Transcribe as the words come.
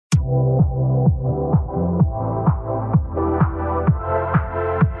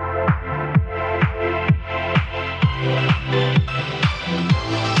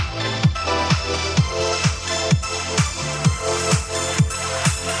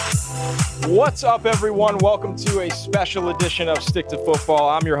What's up, everyone? Welcome to a special edition of Stick to Football.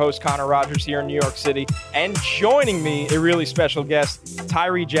 I'm your host, Connor Rogers, here in New York City. And joining me, a really special guest,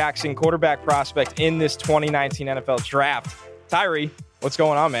 Tyree Jackson, quarterback prospect in this 2019 NFL Draft. Tyree, what's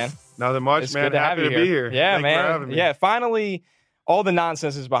going on, man? Nothing much, it's man. Good to Happy have to you be here. Yeah, Thank you for man. having me. Yeah, finally, all the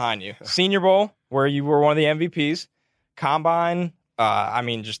nonsense is behind you. Senior Bowl, where you were one of the MVPs. Combine,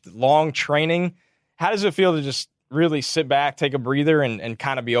 just long training. How does it feel to just really sit back, take a breather, and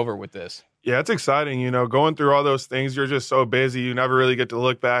kind of be over with this? Yeah, it's exciting. Going through all those things, you're just so busy. You never really get to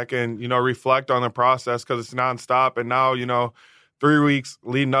look back and, reflect on the process because it's nonstop. And now, 3 weeks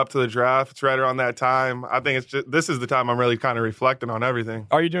leading up to the draft, it's right around that time. I think this is the time I'm really kind of reflecting on everything.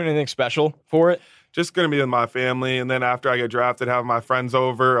 Are you doing anything special for it? Just going to be with my family. And then after I get drafted, have my friends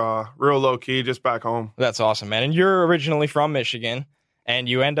over, real low key, just back home. That's awesome, man. And you're originally from Michigan and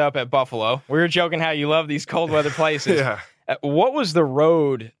you end up at Buffalo. We were joking how you love these cold weather places. Yeah. What was the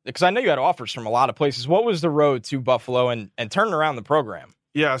road? Because I know you had offers from a lot of places. What was the road to Buffalo and turning around the program?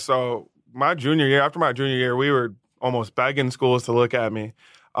 Yeah, so after my junior year, we were almost begging schools to look at me.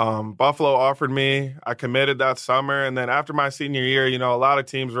 Buffalo offered me. I committed that summer. And then after my senior year, a lot of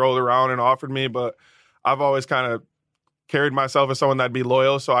teams rolled around and offered me, but I've always kind of carried myself as someone that'd be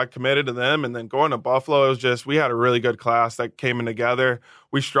loyal, so I committed to them. And then going to Buffalo, it was just, we had a really good class that came in together.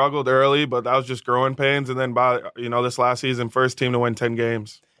 We struggled early, but that was just growing pains. And then by, this last season, first team to win 10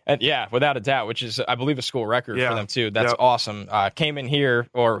 games. And yeah, without a doubt, which is, I believe, a school record for them too. That's awesome. Came in here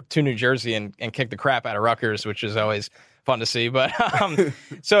or to New Jersey and kicked the crap out of Rutgers, which is always fun to see. But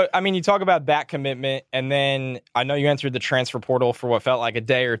so, you talk about that commitment, and then I know you entered the transfer portal for what felt like a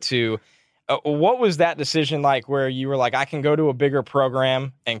day or two. What was that decision like where you were like, I can go to a bigger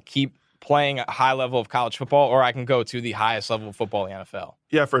program and keep playing a high level of college football, or I can go to the highest level of football in the NFL?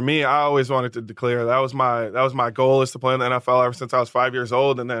 Yeah, for me, I always wanted to declare. That was my goal, is to play in the NFL ever since I was 5 years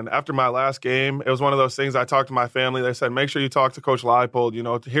old. And then after my last game, it was one of those things. I talked to my family. They said, make sure you talk to Coach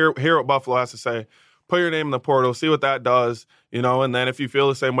Leipold, to hear what Buffalo has to say. Put your name in the portal, see what that does, and then if you feel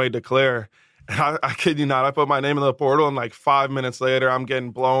the same way, declare. I kid you not, I put my name in the portal, and like 5 minutes later, I'm getting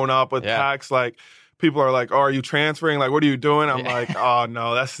blown up with texts. Like, people are like, "Oh, are you transferring? Like, what are you doing?" I'm like, "Oh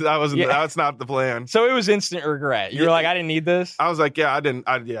no, that's not the plan." So it was instant regret. You were like, "I didn't need this." I was like, "Yeah, I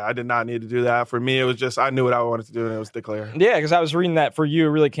did not need to do that." For me, it was just, I knew what I wanted to do, and it was declare. Yeah, because I was reading that for you, it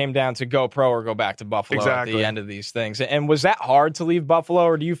really came down to go pro or go back to Buffalo at Exactly. the end of these things. And was that hard to leave Buffalo,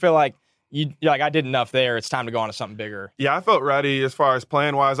 or do you feel like you're like, I did enough there, it's time to go on to something bigger? Yeah, I felt ready as far as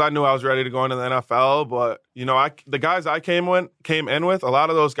plan-wise. I knew I was ready to go into the NFL, but, the guys I came in with, a lot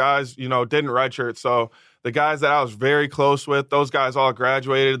of those guys, didn't redshirt. So the guys that I was very close with, those guys all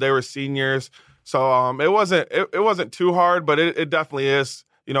graduated. They were seniors. So it wasn't too hard, but it definitely is,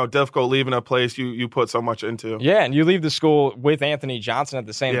 difficult leaving a place you put so much into. Yeah, and you leave the school with Anthony Johnson at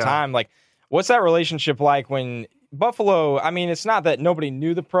the same time. Like, what's that relationship like when Buffalo, it's not that nobody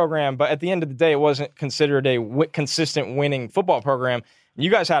knew the program, but at the end of the day, it wasn't considered a consistent winning football program. You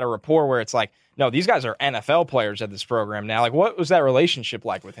guys had a rapport where it's like, no, these guys are NFL players at this program now. Like, what was that relationship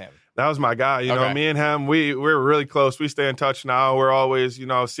like with him? That was my guy. Me and him, we're really close. We stay in touch now. We're always,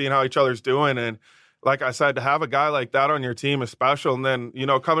 seeing how each other's doing. And like I said, to have a guy like that on your team is special. And then,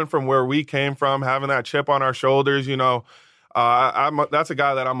 coming from where we came from, having that chip on our shoulders, that's a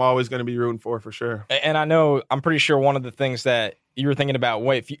guy that I'm always going to be rooting for sure. And I'm pretty sure one of the things that you were thinking about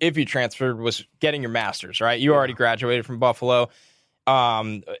if you transferred was getting your master's, right? You already graduated from Buffalo.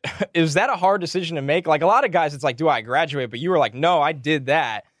 Is that a hard decision to make? Like, a lot of guys, it's like, do I graduate? But you were like, no, I did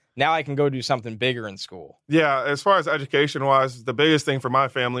that. Now I can go do something bigger in school. Yeah, as far as education-wise, the biggest thing for my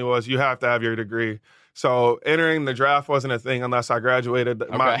family was you have to have your degree. So entering the draft wasn't a thing unless I graduated.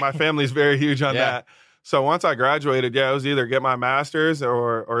 Okay. My family's very huge on that. So once I graduated, it was either get my master's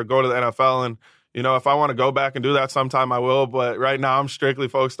or go to the NFL. And, if I want to go back and do that sometime, I will. But right now I'm strictly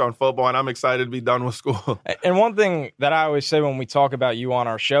focused on football, and I'm excited to be done with school. And one thing that I always say when we talk about you on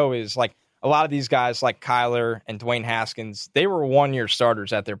our show is, like, a lot of these guys like Kyler and Dwayne Haskins, they were one-year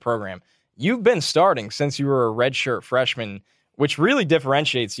starters at their program. You've been starting since you were a redshirt freshman, which really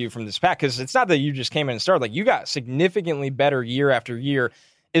differentiates you from this pack, because it's not that you just came in and started. Like, you got significantly better year after year.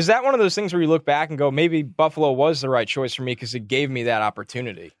 Is that one of those things where you look back and go, maybe Buffalo was the right choice for me because it gave me that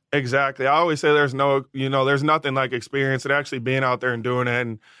opportunity? Exactly. I always say there's nothing like experience and actually being out there and doing it.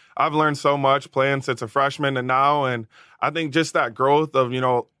 And I've learned so much playing since a freshman to now. And I think just that growth of,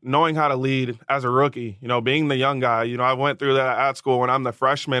 knowing how to lead as a rookie, being the young guy, I went through that at school when I'm the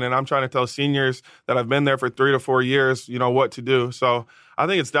freshman, and I'm trying to tell seniors that have been there for 3 to 4 years, what to do. So I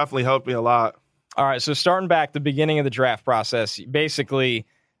think it's definitely helped me a lot. All right. So starting back the beginning of the draft process, basically,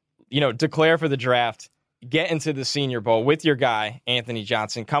 declare for the draft. get into the Senior Bowl with your guy, Anthony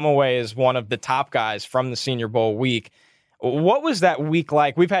Johnson, come away as one of the top guys from the Senior Bowl week. What was that week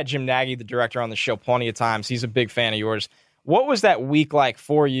like? We've had Jim Nagy, the director, on the show plenty of times. He's a big fan of yours. What was that week like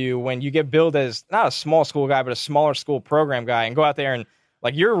for you when you get billed as not a small school guy, but a smaller school program guy and go out there and,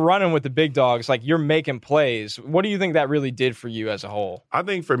 like, you're running with the big dogs, like you're making plays? What do you think that really did for you as a whole? I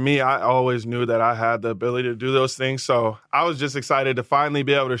think for me, I always knew that I had the ability to do those things. So I was just excited to finally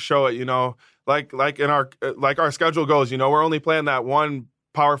be able to show it, like our schedule goes, we're only playing that one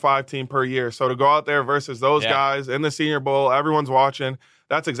Power 5 team per year. So to go out there versus those guys in the Senior Bowl, everyone's watching.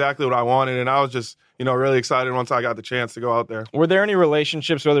 That's exactly what I wanted. And I was just, really excited once I got the chance to go out there. Were there any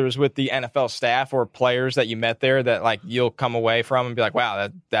relationships, whether it was with the NFL staff or players that you met there, that like you'll come away from and be like, wow,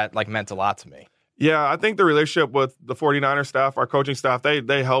 that like meant a lot to me? Yeah, I think the relationship with the 49ers staff, our coaching staff,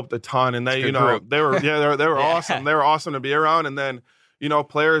 they helped a ton. And they were awesome. They were awesome to be around. And then,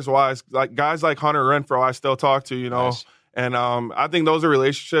 players wise, like guys like Hunter Renfrow, I still talk to, Nice. And I think those are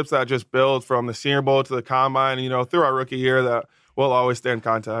relationships that just build from the Senior Bowl to the Combine, through our rookie year that we'll always stay in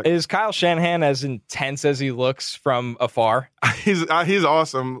contact. Is Kyle Shanahan as intense as he looks from afar? He's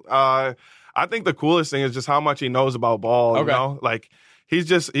awesome. I think the coolest thing is just how much he knows about ball, Like, he's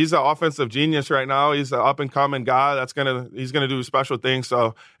an offensive genius right now. He's an up-and-coming guy he's gonna do special things.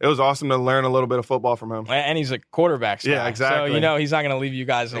 So it was awesome to learn a little bit of football from him. And he's a quarterback guy. Yeah, exactly. So, he's not going to leave you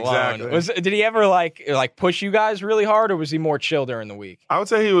guys alone. Exactly. Did he ever like push you guys really hard, or was he more chill during the week? I would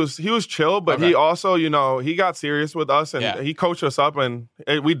say he was chill, but he also, he got serious with us and he coached us up, and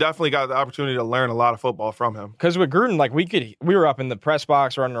we definitely got the opportunity to learn a lot of football from him. Because with Gruden, like we were up in the press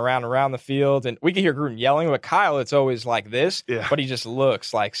box running around the field, and we could hear Gruden yelling. But Kyle, it's always like this, but he just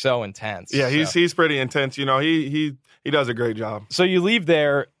looks like so intense. Yeah, he's pretty intense. He does a great job. So you leave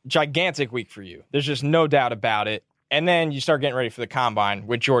there, gigantic week for you. There's just no doubt about it. And then you start getting ready for the Combine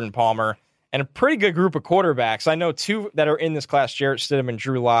with Jordan Palmer and a pretty good group of quarterbacks. I know two that are in this class, Jarrett Stidham and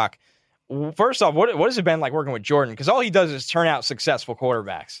Drew Lock. First off, what has it been like working with Jordan? Because all he does is turn out successful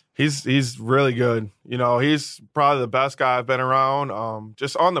quarterbacks. He's really good. He's probably the best guy I've been around.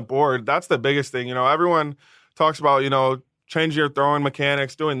 Just on the board, that's the biggest thing. Everyone talks about, changing your throwing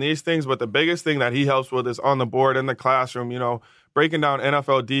mechanics, doing these things. But the biggest thing that he helps with is on the board in the classroom, breaking down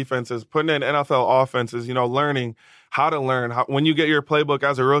NFL defenses, putting in NFL offenses, learning how to learn. When you get your playbook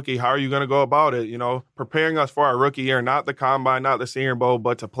as a rookie, how are you going to go about it? Preparing us for our rookie year, not the Combine, not the Senior Bowl,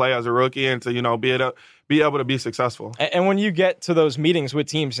 but to play as a rookie and to, be able to be successful. And when you get to those meetings with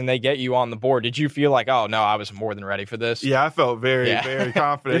teams and they get you on the board, did you feel like, oh, no, I was more than ready for this? Yeah, I felt very, very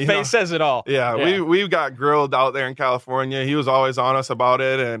confident. Your face says it all. Yeah, we got grilled out there in California. He was always on us about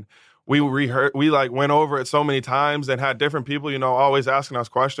it, and we went over it so many times and had different people, always asking us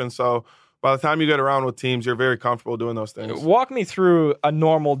questions. So by the time you get around with teams, you're very comfortable doing those things. Walk me through a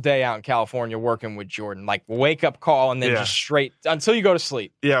normal day out in California working with Jordan, like wake up call and then just straight until you go to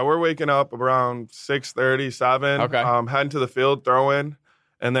sleep. Yeah, we're waking up around 6:30, 7. Okay. Heading to the field, throwing,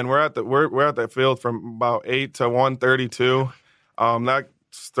 and then we're at the field from about 8 to 1:32.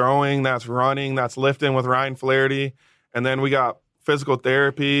 That's throwing, that's running, that's lifting with Ryan Flaherty, and then we got physical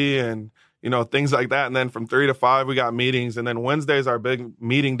therapy and things like that. And then from 3 to 5, we got meetings. And then Wednesday's our big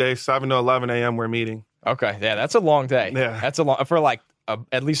meeting day, 7 to 11 a.m. we're meeting. Okay. Yeah, that's a long day. Yeah. That's a long, for like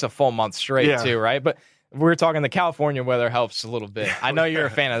at least a full month straight too, right? But we're talking the California weather helps a little bit. I know you're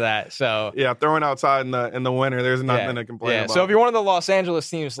a fan of that. So yeah, throwing outside in the winter, there's nothing to complain about. So if you're one of the Los Angeles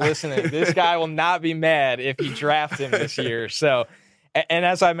teams listening, this guy will not be mad if you draft him this year. So, and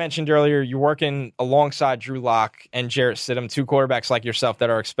as I mentioned earlier, you're working alongside Drew Lock and Jarrett Stidham, two quarterbacks like yourself that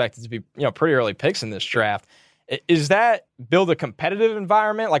are expected to be, pretty early picks in this draft. Is that build a competitive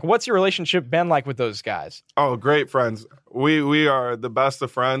environment? Like, what's your relationship been like with those guys? Oh, great friends. We are the best of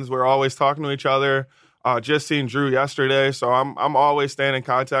friends. We're always talking to each other. Just seen Drew yesterday, so I'm always staying in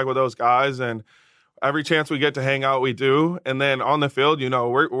contact with those guys, and every chance we get to hang out, we do. And then on the field,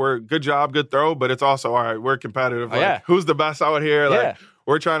 we're good job, good throw, but it's also, all right, we're competitive. Who's the best out here? Like,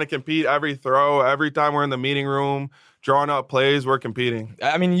 we're trying to compete every throw. Every time we're in the meeting room, drawing up plays, we're competing.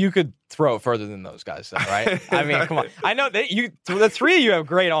 I mean, you could throw further than those guys, though, right? I mean, come on. I know that the three of you have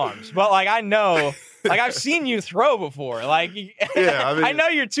great arms, but I know, I've seen you throw before. I know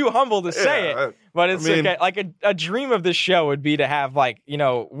you're too humble to say it, but it's a dream of this show would be to have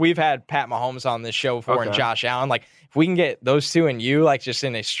we've had Pat Mahomes on this show before and Josh Allen. Like, if we can get those two and you just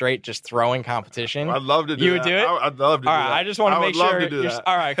in a straight throwing competition, I'd love to do that. You would do it? I'd love to do that. All right, I just want to make sure. Love to do that.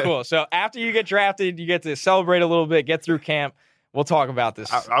 All right, cool. So after you get drafted, you get to celebrate a little bit, get through camp. We'll talk about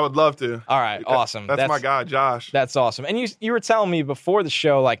this. I would love to. All right, awesome. That's my guy, Josh. That's awesome. And you were telling me before the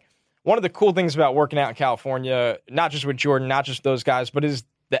show, one of the cool things about working out in California, not just with Jordan, not just those guys, but is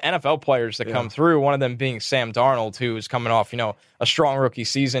the NFL players that come through, one of them being Sam Darnold, who is coming off, a strong rookie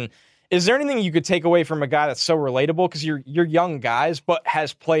season. Is there anything you could take away from a guy that's so relatable? Because you're young guys, but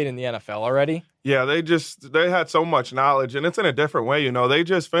has played in the NFL already. Yeah, they had so much knowledge, and it's in a different way. They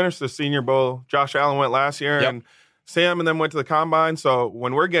just finished the Senior Bowl. Josh Allen went last year, and Sam and them went to the Combine. So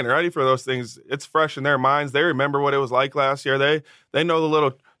when we're getting ready for those things, it's fresh in their minds. They remember what it was like last year. They know the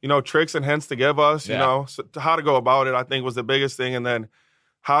little tricks and hints to give us. So how to go about it, I think, was the biggest thing, and then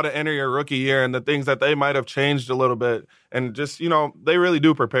how to enter your rookie year and the things that they might have changed a little bit. And just, they really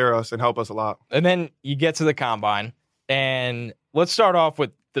do prepare us and help us a lot. And then you get to the Combine, and let's start off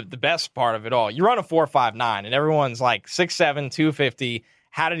with the best part of it all. You run a 4.59, and everyone's like 6'7", 250.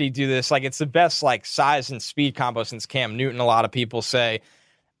 How did he do this? Like, it's the best, like, size and speed combo since Cam Newton, a lot of people say.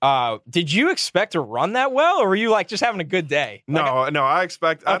 Did you expect to run that well, or were you, like, just having a good day? No, I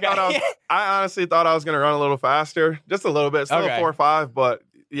honestly thought I was going to run a little faster, just a little bit. Still a 4.5, but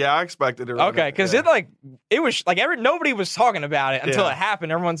yeah, I expected to run. Okay, because it was like nobody was talking about it until it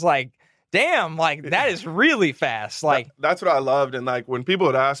happened. Everyone's like, damn, like that is really fast. Like that's what I loved. And like when people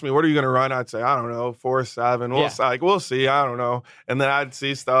would ask me, what are you going to run? I'd say, I don't know, 4.7. We'll see. I don't know. And then I'd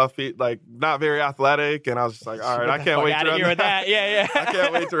see stuff like not very athletic, and I was just like, all right, I can't wait to run that. Yeah. I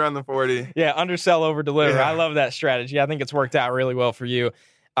can't wait to run the 40. Yeah, undersell, over deliver. Yeah. I love that strategy. I think it's worked out really well for you.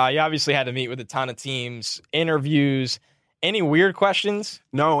 You obviously had to meet with a ton of teams, interviews. Any weird questions?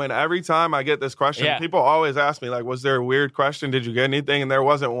 No, and every time I get this question, people always ask me, like, was there a weird question? Did you get anything? And there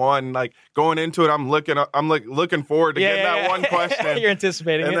wasn't one. Like, going into it, I'm looking forward to getting that one question. You're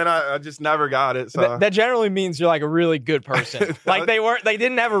anticipating and it. And then I just never got it. So that generally means you're like a really good person. Like they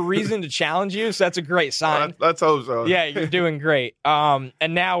didn't have a reason to challenge you, so that's a great sign. Let's hope so. Yeah, you're doing great. And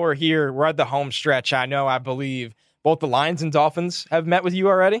now we're here. We're at the home stretch. I believe both the Lions and Dolphins have met with you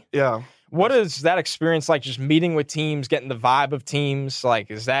already. Yeah. What is that experience like, just meeting with teams, getting the vibe of teams?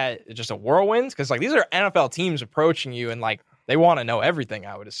 Like, is that just a whirlwind? Because, like, these are NFL teams approaching you, and, like, they want to know everything,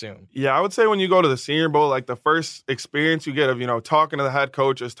 I would assume. Yeah, I would say when you go to the Senior Bowl, like, the first experience you get of, talking to the head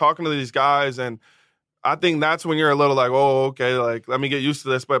coaches, talking to these guys, and I think that's when you're a little like, oh, okay, like, let me get used to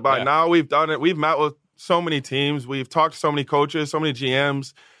this. But by now we've done it. We've met with so many teams. We've talked to so many coaches, so many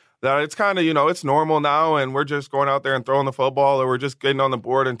GMs, that it's kind of, it's normal now, and we're just going out there and throwing the football, or we're just getting on the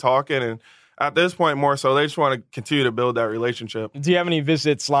board and talking. And at this point, more so, they just want to continue to build that relationship. Do you have any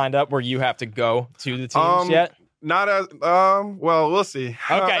visits lined up where you have to go to the teams yet? Not as well, we'll see.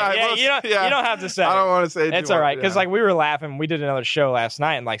 Okay, you don't have to say. I don't want to say. It's all right, because like we were laughing. We did another show last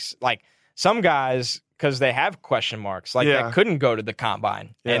night, and like some guys, because they have question marks, like that couldn't go to the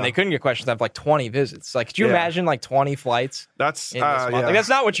Combine, and they couldn't get questions. Have like 20 visits. Like, could you imagine like 20 flights? That's in this month? Like, that's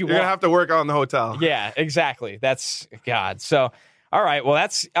not what you want. You're gonna have to work on the hotel. Yeah, exactly. That's God. So, all right. Well,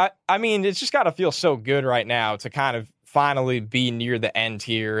 that's. I mean, it's just got to feel so good right now to kind of finally be near the end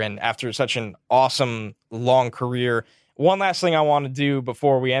here, and after such an awesome long career. One last thing I want to do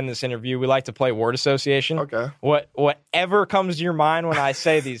before we end this interview, we like to play word association. Okay. Whatever comes to your mind when I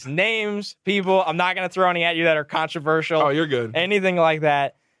say these names, people, I'm not going to throw any at you that are controversial. Oh, you're good. Anything like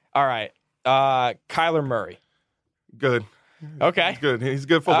that. All right. Kyler Murray. Good. Okay. He's good. He's a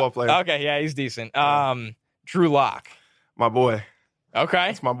good football player. Okay, yeah, he's decent. Drew Lock. My boy. Okay.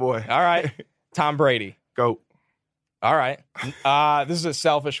 That's my boy. All right. Tom Brady. Goat. All right. This is a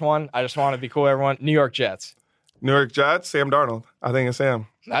selfish one. I just want to be cool, everyone. New York Jets. New York Jets, Sam Darnold. I think it's Sam.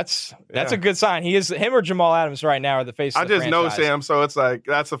 That's a good sign. Him or Jamal Adams right now are the face of the franchise. I just know Sam, so it's like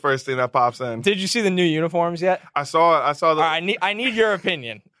that's the first thing that pops in. Did you see the new uniforms yet? I saw it. All right, I need your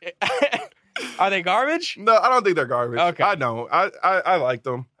opinion. Are they garbage? No, I don't think they're garbage. Okay. I know. I like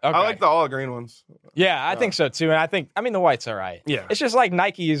them. Okay. I like the all green ones. Yeah, I think so too. And the white's all right. Yeah. It's just like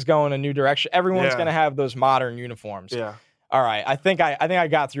Nike is going a new direction. Everyone's going to have those modern uniforms. Yeah. All right. I think I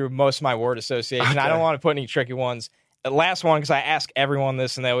got through most of my word association. Okay. I don't want to put any tricky ones. The last one, because I ask everyone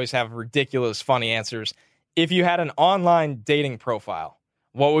this and they always have ridiculous, funny answers. If you had an online dating profile,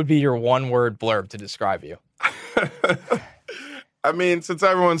 what would be your one-word blurb to describe you? I mean, since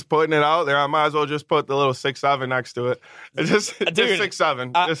everyone's putting it out there, I might as well just put the little 6'7" next to it. It's just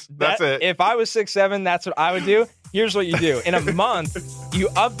 6'7". That's it. If I was 6'7", that's what I would do. Here's what you do. In a month, you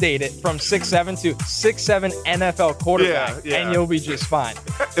update it from 6'7" to 6'7" NFL quarterback, and you'll be just fine.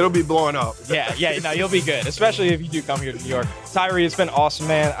 It'll be blowing up. No, you'll be good, especially if you do come here to New York. Tyree, it's been awesome,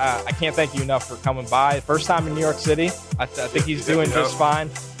 man. I can't thank you enough for coming by. First time in New York City. I think he's doing just fine.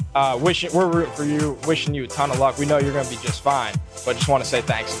 We're rooting for you, wishing you a ton of luck. We know you're going to be just fine, but just want to say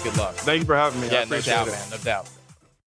thanks and good luck. Thank you for having me. Yeah, no doubt, man. No doubt.